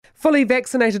Fully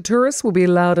vaccinated tourists will be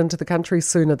allowed into the country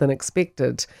sooner than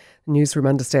expected. The newsroom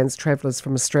understands travellers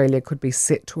from Australia could be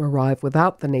set to arrive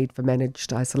without the need for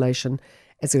managed isolation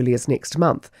as early as next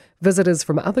month. Visitors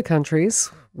from other countries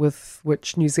with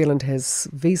which New Zealand has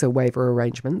visa waiver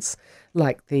arrangements,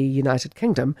 like the United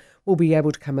Kingdom, will be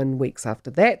able to come in weeks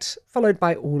after that, followed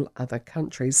by all other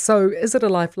countries. So is it a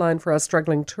lifeline for our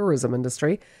struggling tourism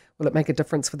industry? Will it make a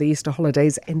difference for the Easter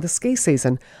holidays and the ski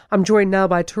season? I'm joined now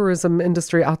by tourism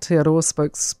industry Aotearoa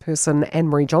spokesperson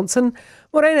Anne-Marie Johnson.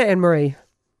 Morena, Anne-Marie.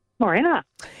 Morena.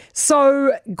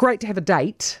 So great to have a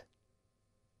date.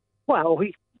 Well,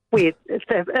 if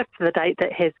the date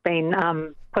that has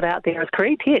been put out there is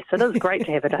correct, yes, it is great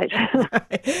to have a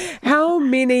date. How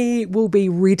many will be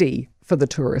ready for the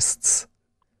tourists?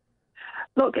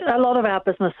 Look, a lot of our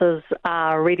businesses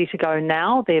are ready to go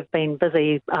now. They've been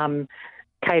busy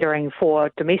catering for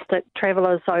domestic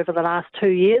travellers over the last 2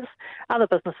 years. Other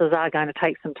businesses are going to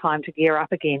take some time to gear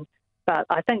up again. But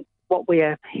I think what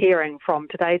we're hearing from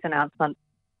today's announcement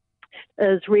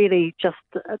is really just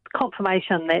a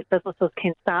confirmation that businesses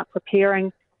can start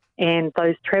preparing and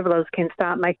those travellers can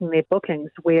start making their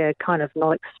bookings. We're kind of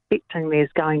not expecting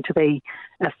there's going to be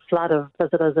a flood of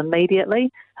visitors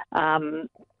immediately.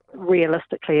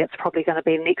 Realistically, it's probably going to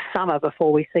be next summer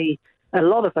before we see a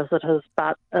lot of visitors,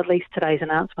 but at least today's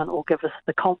announcement will give us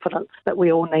the confidence that we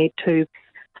all need to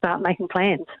start making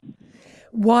plans.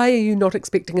 Why are you not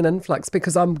expecting an influx?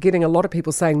 Because I'm getting a lot of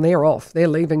people saying they're off, they're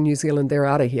leaving New Zealand, they're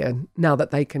out of here now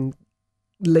that they can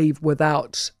leave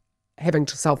without having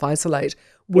to self-isolate.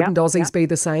 Wouldn't Aussies be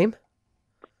the same?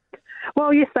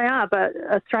 Well, yes, they are, but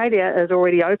Australia is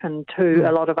already open to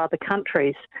a lot of other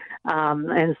countries,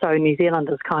 and so New Zealand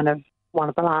is kind of one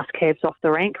of the last cabs off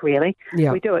the rank, really.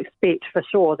 Yeah. We do expect for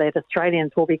sure that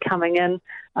Australians will be coming in,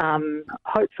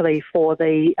 hopefully for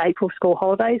the April school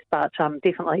holidays, but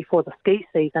definitely for the ski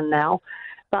season now.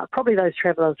 But probably those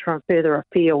travellers from further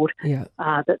afield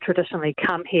that traditionally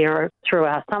come here through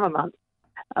our summer months,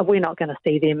 we're not going to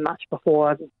see them much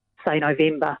before, say,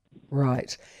 November.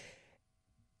 Right.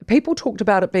 People talked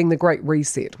about it being the great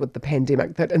reset with the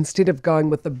pandemic, that instead of going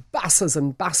with the buses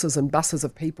and buses and buses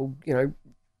of people,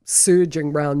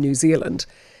 surging around New Zealand,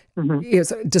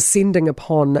 descending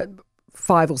upon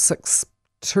 5 or 6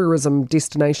 tourism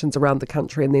destinations around the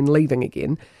country and then leaving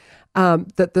again,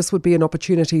 that this would be an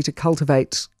opportunity to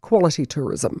cultivate quality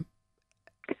tourism.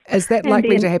 Is that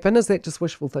likely to happen? Is that just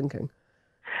wishful thinking?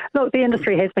 Look, the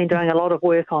industry has been doing a lot of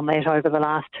work on that over the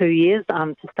last 2 years.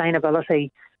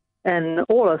 Sustainability in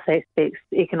all its aspects,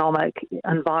 economic,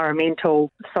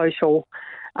 environmental, social,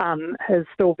 is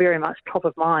still very much top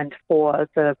of mind for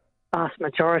the vast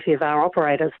majority of our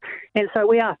operators. And so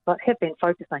we have been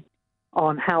focusing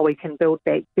on how we can build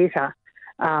back better.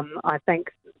 I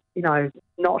think,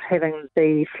 not having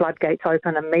the floodgates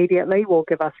open immediately will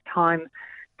give us time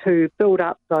to build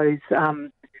up those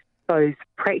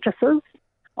practices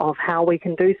of how we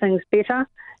can do things better.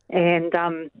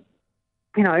 And,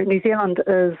 New Zealand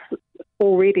is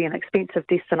already an expensive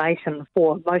destination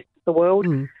for most of the world.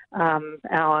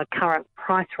 Our current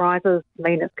price rises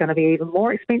mean it's going to be even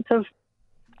more expensive.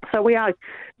 So we are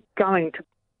going to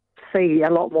see a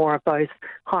lot more of those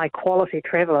high-quality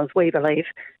travellers, we believe,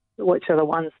 which are the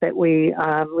ones that we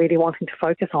are really wanting to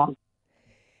focus on.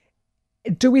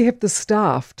 Do we have the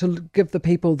staff to give the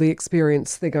people the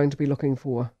experience they're going to be looking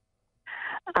for?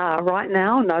 Right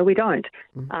now, no, we don't.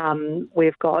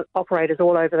 We've got operators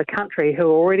all over the country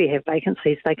who already have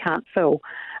vacancies they can't fill.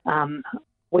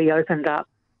 We opened up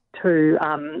to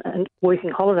working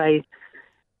holiday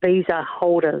visa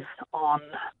holders on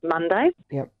Monday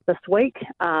this week,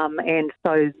 and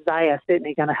so they are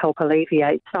certainly going to help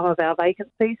alleviate some of our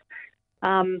vacancies.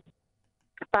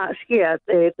 But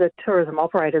the tourism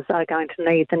operators are going to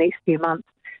need the next few months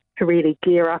to really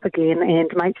gear up again and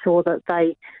make sure that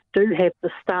they do have the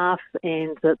staff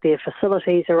and that their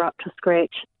facilities are up to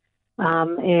scratch,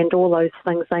 and all those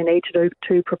things they need to do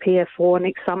to prepare for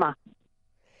next summer.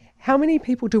 How many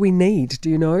people do we need? Do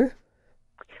you know?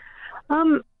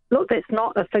 Look, that's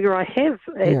not a figure I have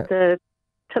at the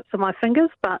tips of my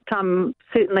fingers, but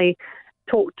certainly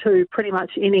talk to pretty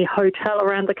much any hotel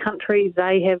around the country.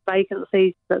 They have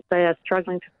vacancies that they are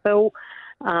struggling to fill.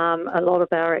 A lot of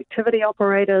our activity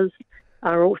operators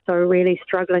are also really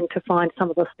struggling to find some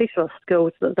of the specialist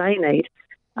skills that they need.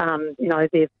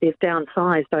 They've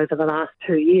downsized over the last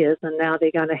 2 years, and now they're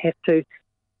going to have to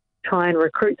try and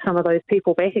recruit some of those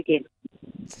people back again.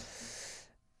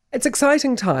 It's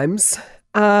exciting times.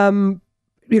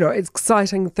 It's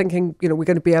exciting thinking, we're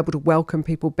going to be able to welcome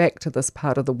people back to this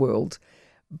part of the world.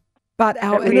 But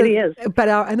It really is. But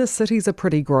our inner cities are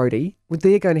pretty grody.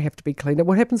 They're going to have to be cleaned up.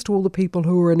 What happens to all the people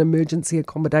who are in emergency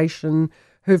accommodation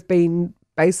who've been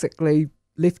basically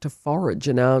left to forage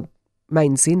in our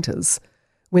main centres?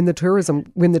 When the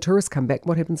tourists come back,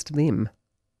 what happens to them?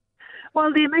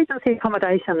 Well, the emergency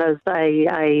accommodation is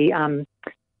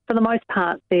for the most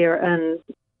part, they're in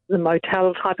the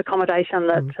motel type accommodation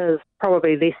that is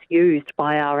probably less used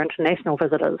by our international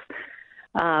visitors.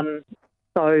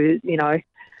 So,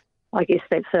 I guess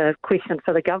that's a question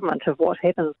for the government of what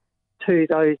happens to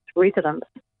those residents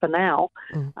for now.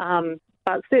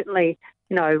 But certainly,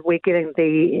 we're getting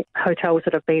the hotels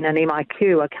that have been in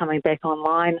MIQ are coming back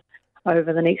online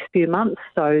over the next few months.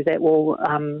 So that will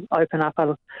open up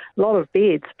a lot of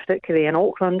beds, particularly in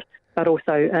Auckland, but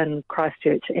also in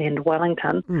Christchurch and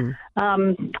Wellington.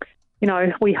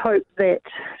 We hope that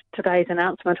today's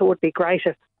announcement, it would be great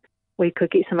if we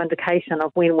could get some indication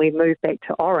of when we move back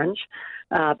to orange,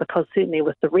 because certainly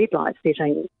with the red light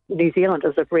setting, New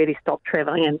Zealanders have really stopped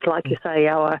travelling. And like you say,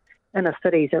 our inner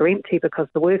cities are empty because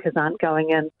the workers aren't going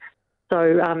in.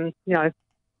 So,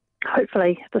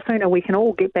 hopefully the sooner we can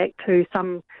all get back to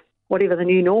whatever the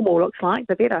new normal looks like,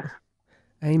 the better.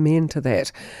 Amen to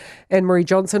that. Anne-Marie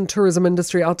Johnson, Tourism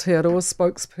Industry Aotearoa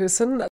spokesperson.